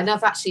 and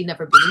I've actually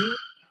never been.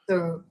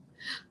 So,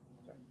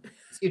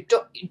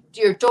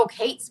 your dog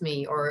hates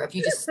me, or have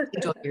you just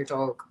spit on your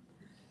dog?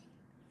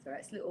 So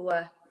it's little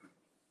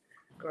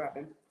grab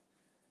him.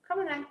 Come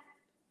on then.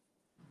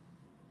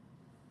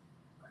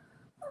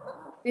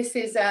 This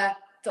is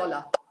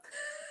Dollar.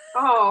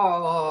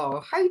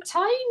 Oh, how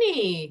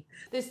tiny!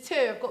 There's 2.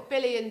 I've got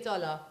Billy and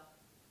Dollar,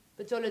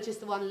 but Dollar just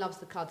the one who loves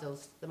the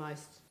cuddles the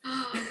most.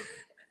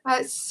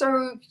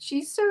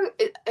 She's so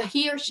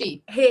he or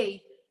she?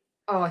 He.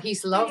 Oh,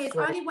 he's lovely.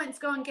 I only went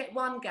to go and get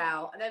one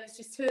gal, and there was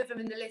just 2 of them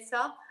in the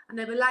litter, and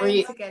they were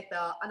laying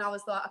together, and I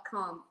was like, I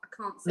can't.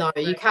 No,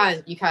 you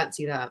can't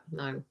see that.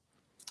 No,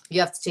 you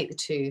have to take the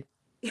 2,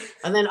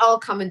 and then I'll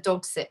come and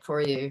dog sit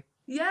for you.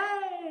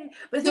 Yay!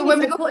 But so when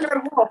we go for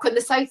a walk on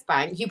the South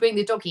Bank, you bring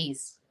the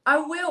doggies. I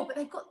will, but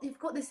they've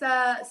got this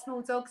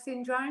small dog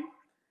syndrome.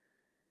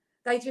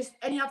 They just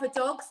any other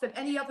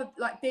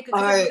like bigger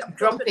dogs,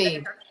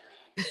 grumpy.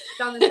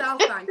 Down the South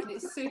Bank, and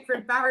it's super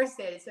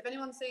embarrassing. So if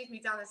anyone sees me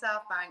down the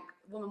South Bank,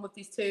 a woman with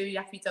these 2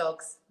 yappy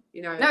dogs,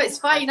 you know. No, it's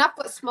fine. I've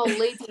got small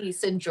lady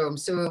syndrome,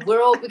 so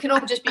we can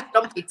all just be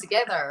grumpy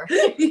together.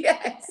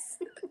 Yes.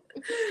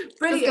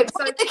 Brilliant.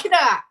 So look at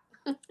that.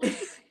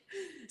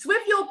 So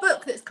with your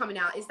book that's coming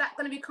out, is that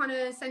going to be kind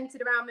of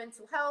centered around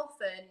mental health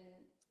and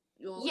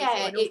your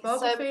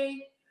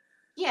biography?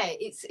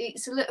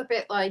 It's a little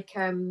bit like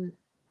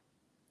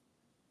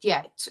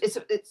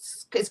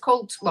it's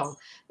called, well,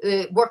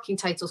 the working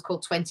title is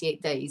called 28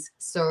 Days.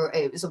 So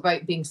it was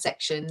about being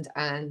sectioned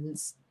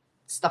and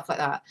stuff like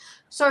that.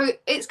 So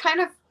it's kind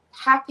of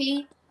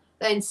happy,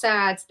 then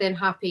sad, then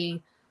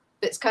happy.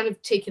 But it's kind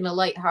of taking a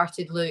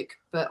light-hearted look,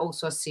 but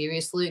also a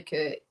serious look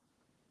at,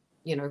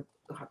 you know,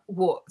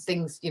 what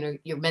things, you know,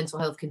 your mental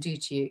health can do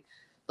to you.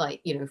 Like,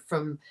 you know,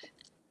 from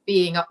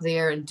being up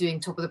there and doing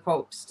Top of the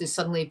Pops to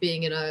suddenly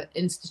being in an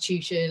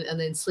institution and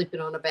then sleeping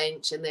on a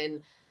bench and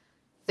then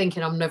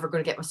thinking I'm never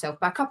going to get myself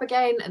back up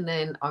again, and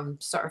then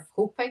I'm sort of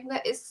hoping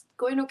that it's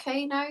going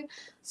okay now.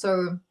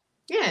 So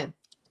yeah,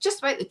 just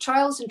about the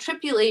trials and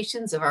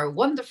tribulations of our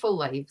wonderful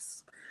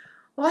lives.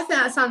 Well, I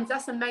think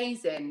that's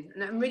amazing,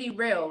 and really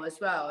real as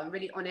well, and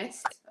really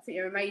honest. I think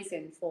you're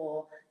amazing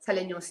for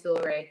telling your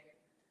story.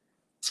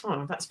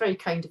 Oh, that's very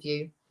kind of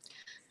you,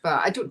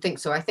 but I don't think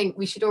so. I think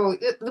we should all,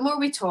 the more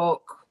we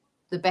talk,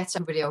 the better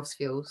everybody else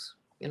feels,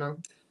 you know.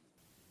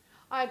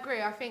 I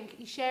agree. I think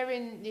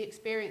sharing the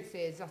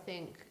experiences, I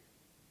think,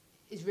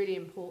 is really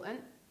important,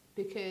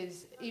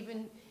 because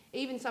even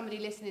somebody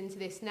listening to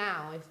this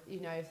now,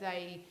 if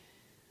they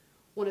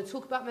want to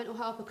talk about mental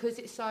health, because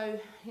it's so,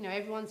 you know,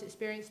 everyone's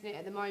experiencing it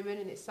at the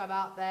moment and it's so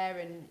out there,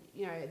 and,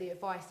 you know, the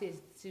advice is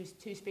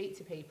to speak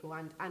to people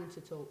and to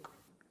talk.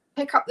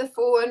 Pick up the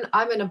phone.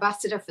 I'm an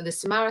ambassador for the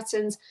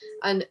Samaritans,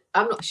 and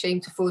I'm not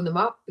ashamed to phone them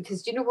up,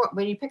 because do you know what?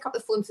 When you pick up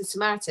the phone to the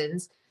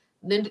Samaritans,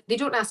 then they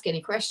don't ask any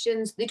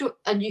questions. They don't,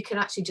 and you can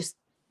actually just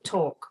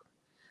talk.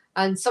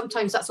 And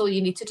sometimes that's all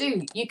you need to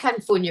do. You can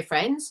phone your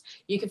friends,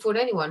 you can phone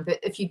anyone, but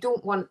if you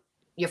don't want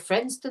your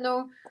friends to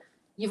know,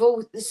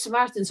 the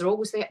Samaritans are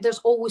always there. There's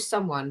always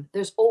someone.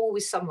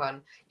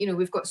 You know,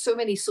 we've got so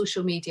many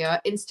social media,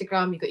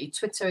 Instagram, you've got your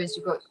Twitters,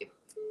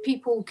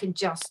 people can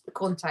just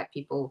contact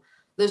people.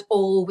 There's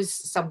always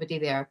somebody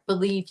there.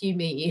 Believe you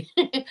me.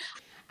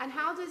 And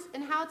how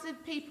do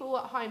people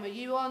at home? Are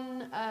you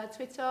on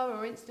Twitter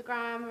or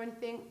Instagram or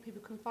anything?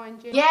 People can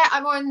find you. Yeah,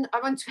 I'm on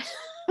I'm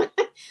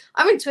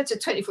on Twitter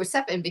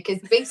 24/7, because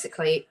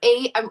basically,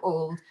 A, I'm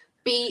old,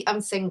 B, I'm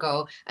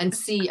single, and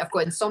C, I've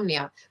got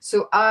insomnia.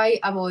 So I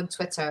am on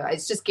Twitter.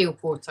 It's just Gail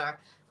Porter.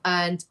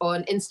 And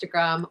on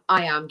Instagram,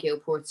 I am Gail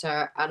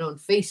Porter. And on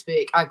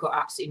Facebook, I've got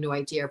absolutely no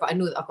idea, but I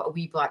know that I've got a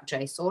wee black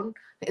dress on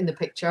in the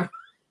picture.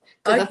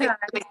 Okay.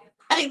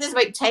 I think there's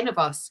about 10 of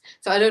us.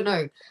 So I don't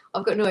know.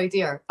 I've got no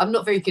idea. I'm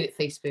not very good at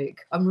Facebook.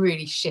 I'm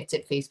really shit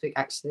at Facebook,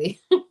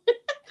 actually.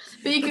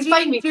 But you can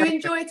find me. Do you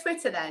enjoy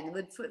Twitter then?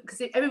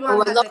 Because everyone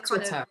Oh, I has love their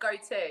kind Twitter. of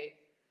go-to.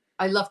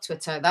 I love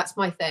Twitter. That's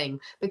my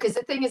thing. Because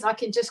the thing is, I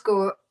can just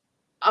go,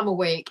 I'm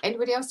awake.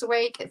 Anybody else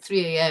awake at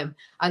 3 a.m.?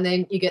 And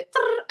then you get,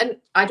 and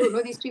I don't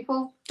know these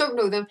people, don't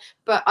know them,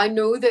 but I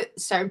know that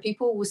certain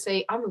people will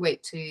say, I'm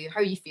awake too. How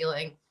are you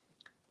feeling?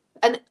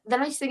 And the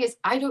nice thing is,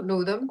 I don't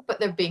know them, but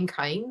they're being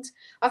kind.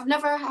 I've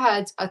never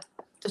had a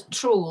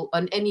troll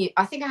on any,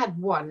 I think I had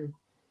one.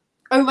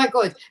 Oh my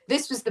God,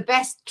 this was the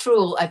best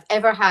troll I've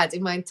ever had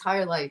in my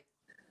entire life.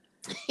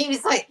 He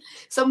was like,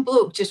 some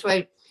bloke just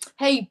went,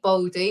 hey,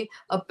 Baldy,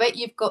 I bet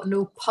you've got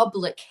no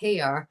public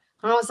hair.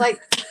 And I was like,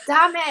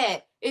 damn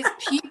it, it's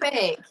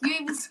pubic. You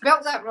even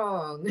spelt that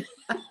wrong.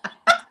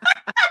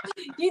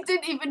 You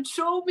didn't even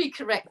troll me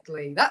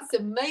correctly. That's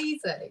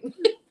amazing.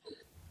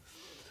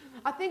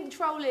 I think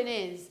trolling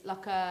is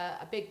like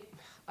a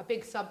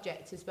big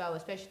subject as well,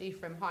 especially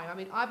from home. I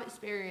mean, I've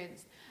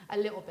experienced a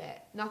little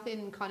bit,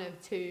 nothing kind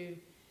of too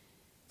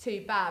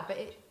bad, but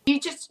you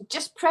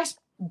just press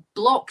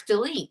block,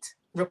 delete,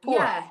 report.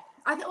 Yeah,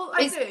 I do.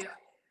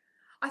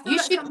 I feel you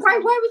like should.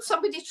 Why would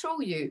somebody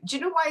troll you? Do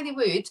you know why they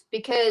would?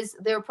 Because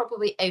they're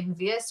probably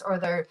envious or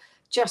they're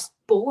just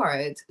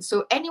bored.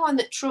 So anyone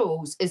that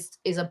trolls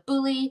is a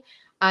bully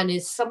and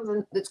is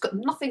something that's got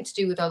nothing to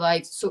do with our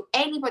lives. So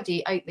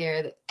anybody out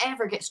there that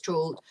ever gets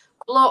trolled,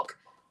 block,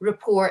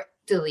 report,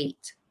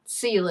 delete.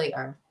 See you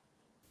later.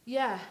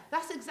 Yeah,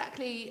 that's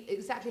exactly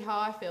how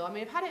I feel. I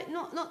mean, I've had it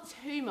not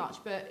too much,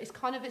 but it's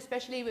kind of,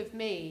 especially with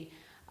me,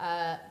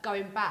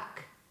 going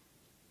back,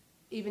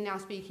 even now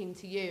speaking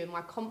to you, and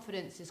my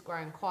confidence has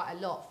grown quite a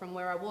lot from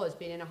where I was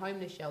being in a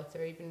homeless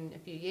shelter even a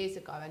few years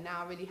ago, and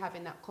now really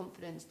having that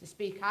confidence to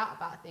speak out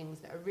about things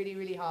that are really,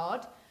 really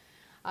hard.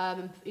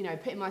 You know,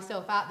 putting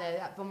myself out there,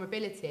 that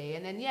vulnerability,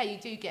 and then yeah, you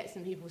do get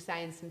some people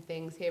saying some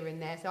things here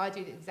and there. So I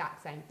do the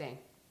exact same thing,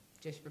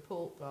 just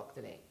report, block,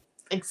 delete.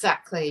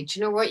 Exactly. Do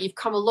you know what? You've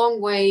come a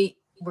long way.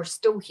 We're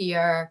still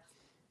here.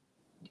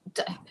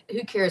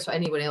 Who cares what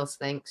anyone else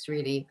thinks,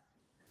 really?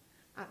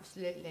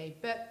 Absolutely.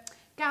 But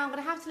Gal, I'm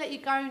going to have to let you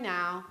go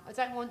now. I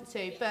don't want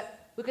to,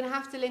 but we're going to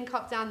have to link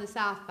up down the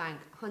South Bank,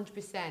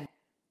 100%.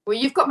 Well,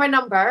 you've got my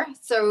number,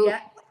 so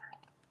yeah.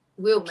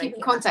 we'll keep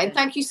in contact. And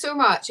thank you so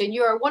much. And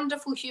you're a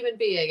wonderful human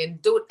being,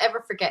 and don't ever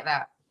forget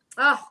that.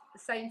 Oh,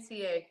 same to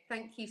you.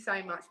 Thank you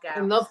so much, Gal.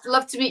 And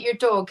love to meet your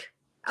dog.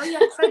 Oh yeah,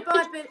 say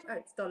bye, oh,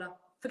 it's Dollar.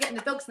 Forgetting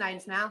the dogs'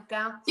 names now,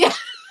 Gal. Yeah.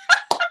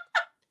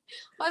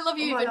 I love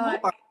you even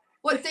more.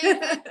 What day?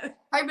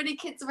 How many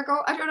kids have I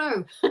got? I don't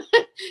know.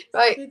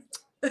 Right.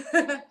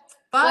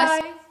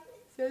 Bye.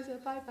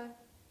 Bye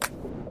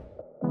bye.